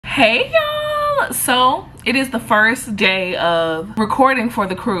Hey y'all, so it is the first day of recording for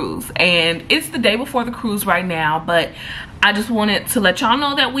the cruise and it's the day before the cruise right now, but I just wanted to let y'all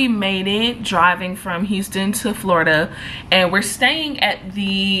know that we made it driving from Houston to Florida, and we're staying at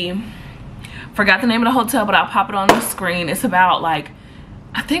the, forgot the name of the hotel, but I'll pop it on the screen. It's about like,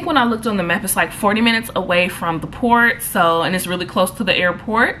 I think when I looked on the map, it's like 40 minutes away from the port, so, and it's really close to the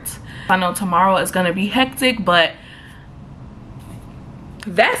airport. I know tomorrow is gonna be hectic, but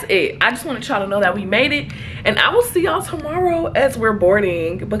that's it. I just wanted y'all to know that we made it, and I will see y'all tomorrow as we're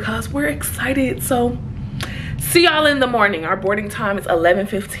boarding because we're excited. So see y'all in the morning. Our boarding time is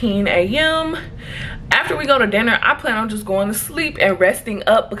 11:15 a.m. After we go to dinner, I plan on just going to sleep and resting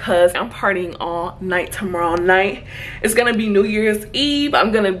up because I'm partying all night tomorrow night. It's gonna be New Year's Eve.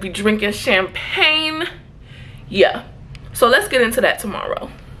 I'm gonna be drinking champagne. Yeah, so let's get into that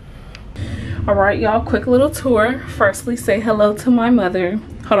tomorrow. All right, y'all, quick little tour. Firstly, say hello to my mother.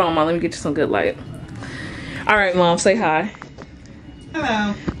 Hold on, Mom, let me get you some good light. All right, Mom, say hi.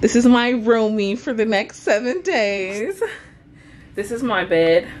 Hello. This is my roomie for the next 7 days. This is my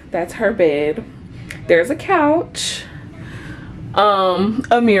bed. That's her bed. There's a couch.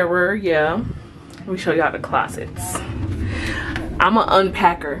 A mirror, yeah. Let me show y'all the closets. I'm an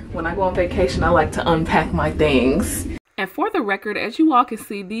unpacker. When I go on vacation, I like to unpack my things. And for the record, as you all can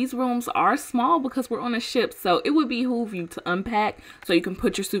see, these rooms are small because we're on a ship, so it would behoove you to unpack so you can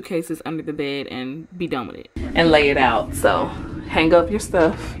put your suitcases under the bed and be done with it. And lay it out, so hang up your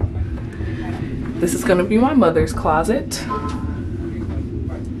stuff. This is gonna be my mother's closet.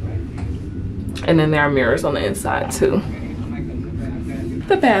 And then there are mirrors on the inside too.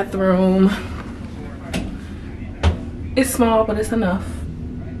 The bathroom. It's small, but it's enough.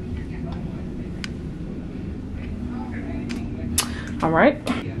 All right,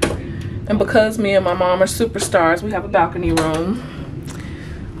 and because me and my mom are superstars, we have a balcony room.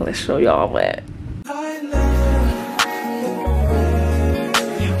 Let's show y'all that.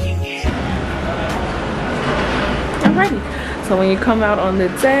 Alrighty, so when you come out on the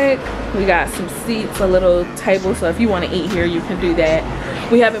deck, we got some seats, a little table, so if you want to eat here, you can do that.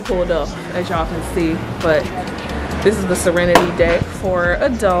 We haven't pulled up, as y'all can see, but this is the Serenity deck for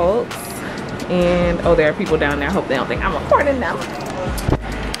adults. And oh, there are people down there. I hope they don't think I'm recording them.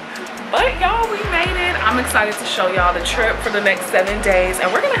 But y'all, we made it. I'm excited to show y'all the trip for the next 7 days,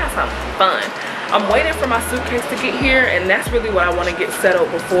 and we're gonna have some fun. I'm waiting for my suitcase to get here, and that's really what I want to get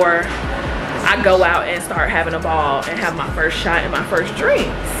settled before I go out and start having a ball and have my first shot and my first drinks.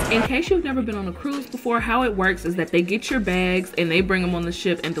 In case you've never been on a cruise before, how it works is that they get your bags and they bring them on the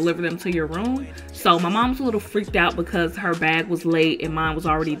ship and deliver them to your room. So my mom's a little freaked out because her bag was late and mine was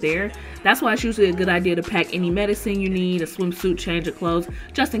already there. That's why it's usually a good idea to pack any medicine you need, a swimsuit, change of clothes,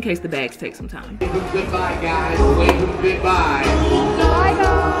 just in case the bags take some time. Goodbye, guys. Wave goodbye. Bye,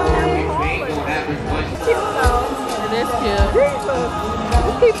 guys. Cute though. It is cute.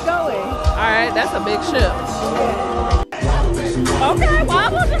 Keep going. All right, that's a big ship. Okay,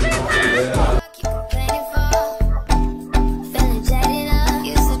 well, what's the next time?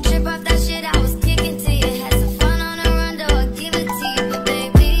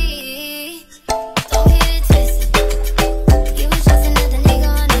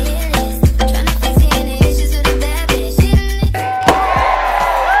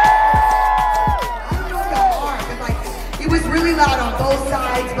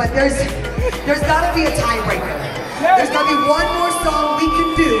 There's gotta be a tiebreaker. There's gotta be one more song we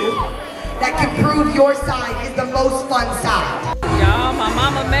can do that can prove your side is the most fun side. Y'all, my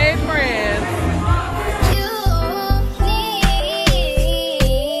mama made friends.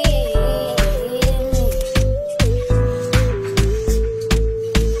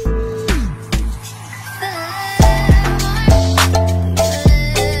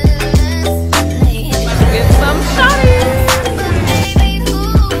 Let's get some shotties.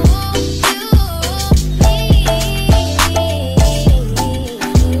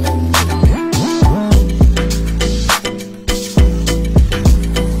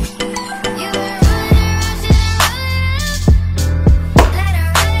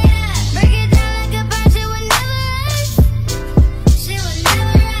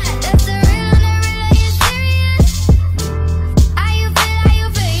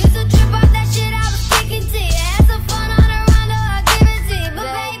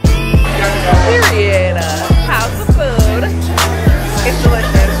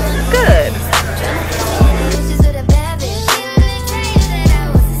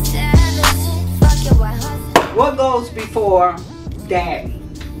 What goes before daddy?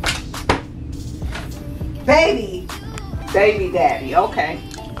 Baby daddy, okay.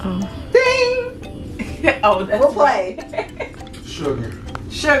 Oh. Ding! Oh, that's we'll play. Sugar.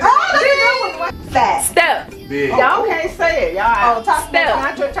 Sugar. Fat. Step. Big. Y'all can't say it. Y'all. Oh, talk Step.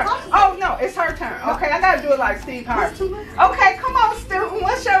 Not your turn. Oh no, it's her turn. Okay, I gotta do it like Steve Harvey. Okay, come on, student.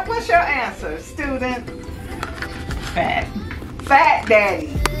 What's your answer, student? Fat. Fat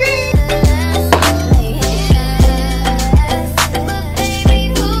daddy.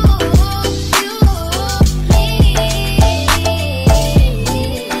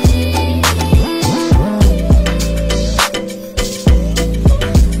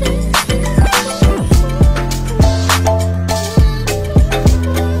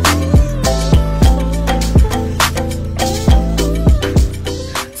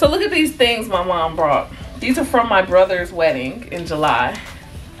 So look at these things my mom brought. These are from my brother's wedding in July.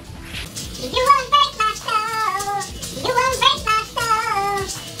 You won't break my soul. You won't break my soul.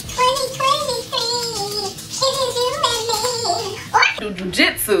 2023. It is you and me. Do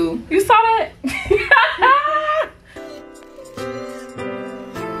jujitsu. You saw that?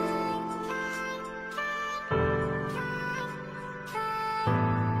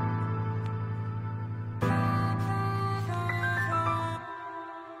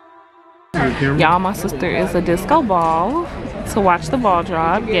 Y'all, my sister is a disco ball to watch the ball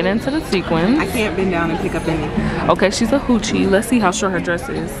drop, get into the sequins. I can't bend down and pick up any. Okay, she's a hoochie. Let's see how short her dress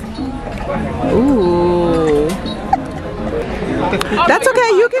is. Ooh. That's okay.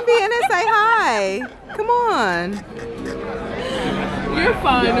 You can be in and say hi. Come on. You're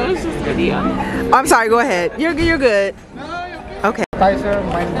fine. It was just video. I'm sorry. Go ahead. You're good. Okay. Appetizer,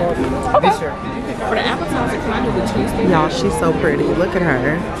 mango, dessert. For the appetizer, can I do the cheese thing? Y'all, she's so pretty. Look at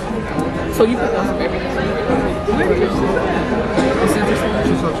her. So you put those in everything.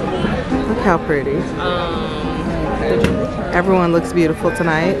 Look how pretty. Everyone looks beautiful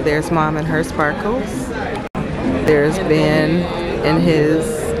tonight. There's Mom and her sparkles. There's Ben in his,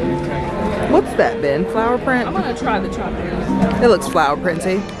 what's that, Ben? Flower print? I'm gonna try the chocolate. It looks flower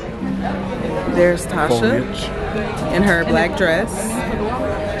printy. There's Tasha in her black dress.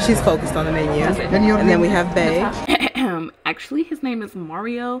 She's focused on the menu. And then we have Bae. Actually, his name is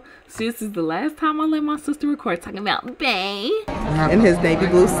Mario. So this is the last time I let my sister record talking about Bae. In his navy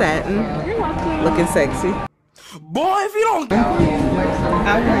blue satin. Looking sexy. Boy, if you don't.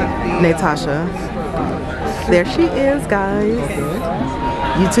 Natasha. There she is, guys.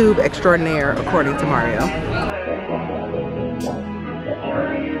 YouTube extraordinaire, according to Mario.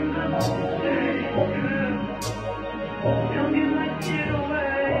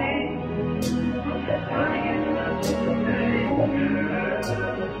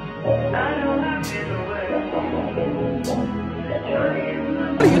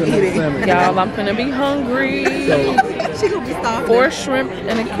 Y'all, I'm gonna be hungry. She gonna be starving. 4 shrimp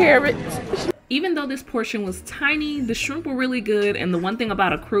and a carrot. Even though this portion was tiny, the shrimp were really good. And the one thing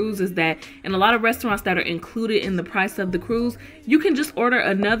about a cruise is that in a lot of restaurants that are included in the price of the cruise, you can just order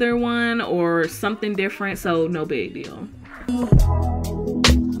another one or something different. So no big deal.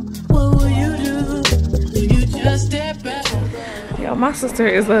 What will you do if you just step back? Yo, my sister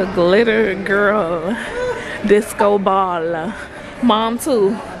is a glitter girl. Disco ball. Mom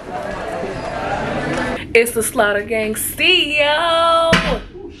too. It's the Slaughter Gang CEO.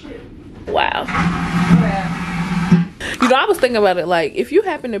 Wow. You know, I was thinking about it, like, if you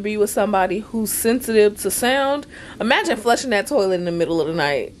happen to be with somebody who's sensitive to sound, imagine flushing that toilet in the middle of the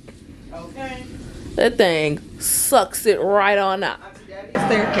night. Okay. That thing sucks it right on out.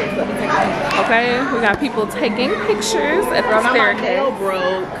 Staircase. Let me take it. Okay, we got people taking pictures at the My nail staircase.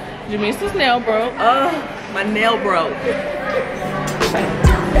 broke. Jamisa's nail broke. My nail broke.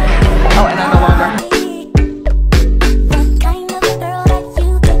 Oh, and I no longer. The kind of girl that you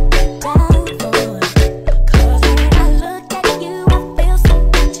get down for. 'Cause when I look at you, I feel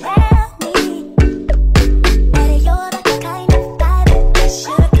something tell me that you're the kind of guy that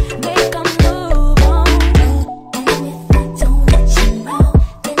should make a move on. And if I don't let you know,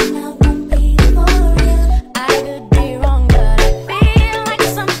 then I won't be for real. I could be wrong, but I feel like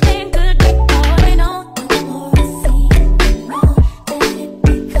something could be going on. The more I see it wrong, then it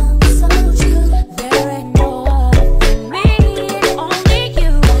becomes so true. There ain't no other for me, only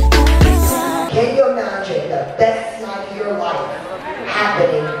you. Can you imagine the best night of your life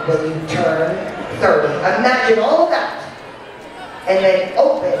happening when you turn 30? Imagine all that. And then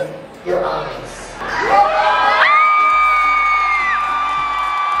open your eyes.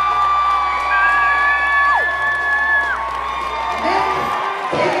 Nick,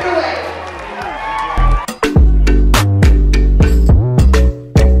 take it away.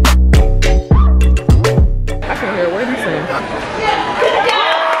 I can hear what he's saying.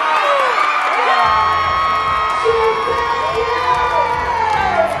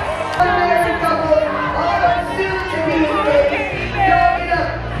 Married couple are soon to be engaged. Join us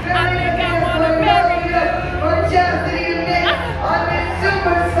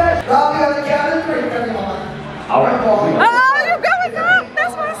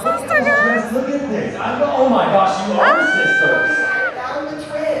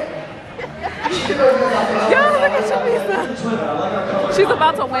She's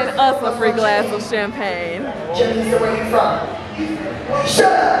about to win us a free glass of champagne. Jimmy's where you from?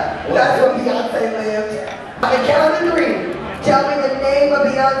 Shut up! That's where Beyonce lived. On the count of 3, tell me the name of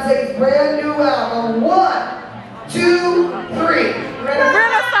Beyonce's brand new album. 1, 2, 3.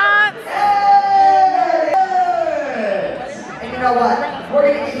 Renaissance! Hey! And you know what?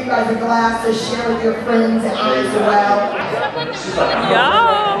 We're going to give you guys a glass to share with your friends as well.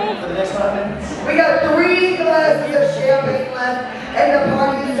 Yo! We got 3 glasses of champagne left, and the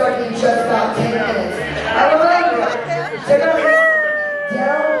party is starting in just about 10 minutes. And remember, tonight,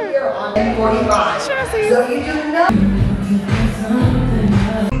 down here on N45. So you do not.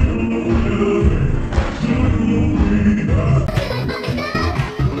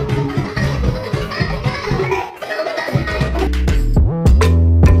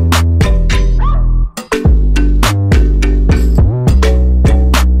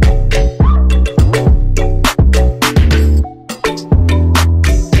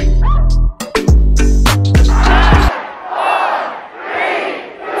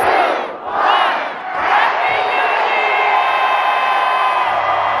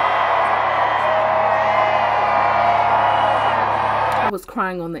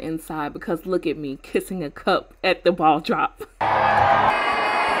 Crying on the inside because look at me kissing a cup at the ball drop.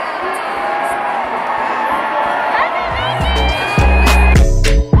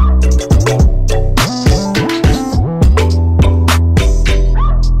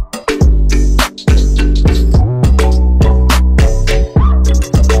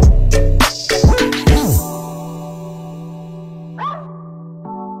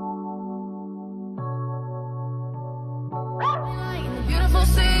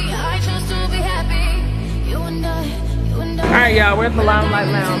 Alright y'all, we're at the Limelight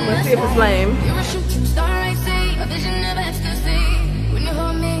Lounge. Let's see if it's lame.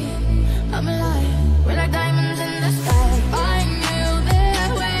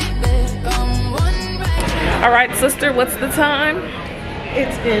 Alright sister, what's the time? It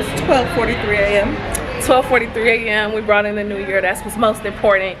is 12:43 a.m. 12:43 a.m. We brought in the new year. That's what's most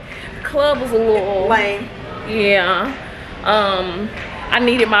important. The club was a little lame. Yeah. I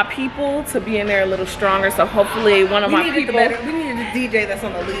needed my people to be in there a little stronger, so hopefully one of my people. We needed a DJ that's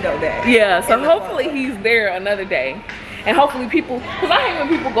on the Lido Deck. Yeah, so hopefully he's there another day. And hopefully people, because I hate when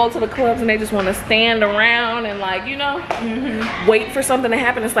people go to the clubs and they just want to stand around and like, you know, wait for something to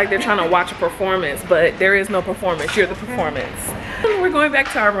happen. It's like they're trying to watch a performance, but there is no performance. You're the performance. We're going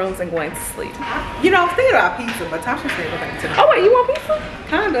back to our rooms and going to sleep. You know, I was thinking about pizza, but Tasha said go back to the. Oh wait, you want pizza?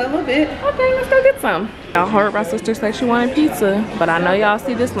 Kinda, a little bit. Okay, let's go get some. I heard my sister say she wanted pizza, but I know y'all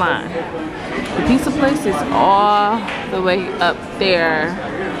see this line. The pizza place is all the way up there.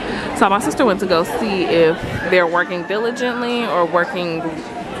 So my sister went to go see if they're working diligently or working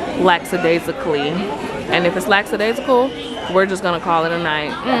lackadaisically. And if it's lackadaisical, we're just gonna call it a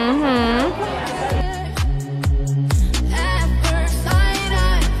night.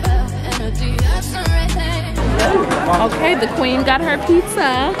 Okay, the queen got her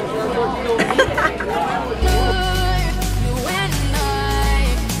pizza.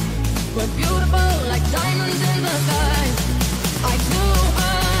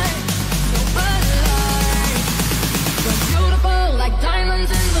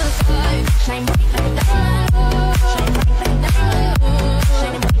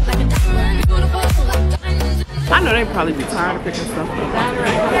 I know they probably be tired of picking stuff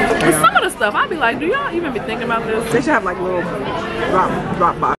up. But some of the stuff, I'd be like, do y'all even be thinking about this? They should have like little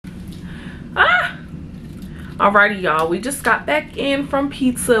drop box. Alrighty y'all, we just got back in from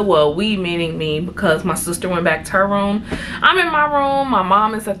pizza. Well, we meaning me, because my sister went back to her room. I'm in my room, my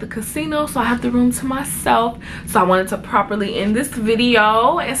mom is at the casino, so I have the room to myself. So I wanted to properly end this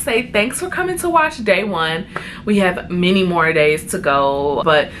video and say thanks for coming to watch day 1. We have many more days to go,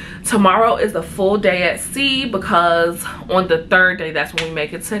 but tomorrow is a full day at sea, because on the 3rd day, that's when we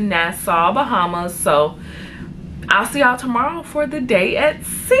make it to Nassau, Bahamas. So I'll see y'all tomorrow for the day at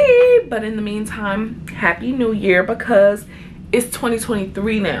sea. But in the meantime, Happy New Year, because it's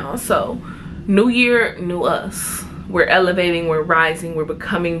 2023 now. So new year, new us. We're elevating, we're rising, we're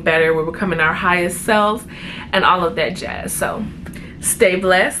becoming better, we're becoming our highest selves, and all of that jazz. So stay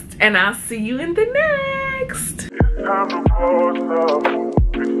blessed, and I'll see you in the next. It's time to post up.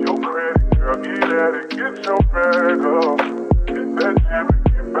 Fix your credit, girl. Get at it, get your bag up. Get that gym and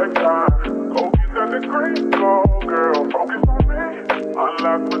get back down. Go get that degree, go girl. Focus on me.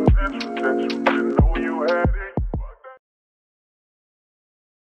 Unlock potential that you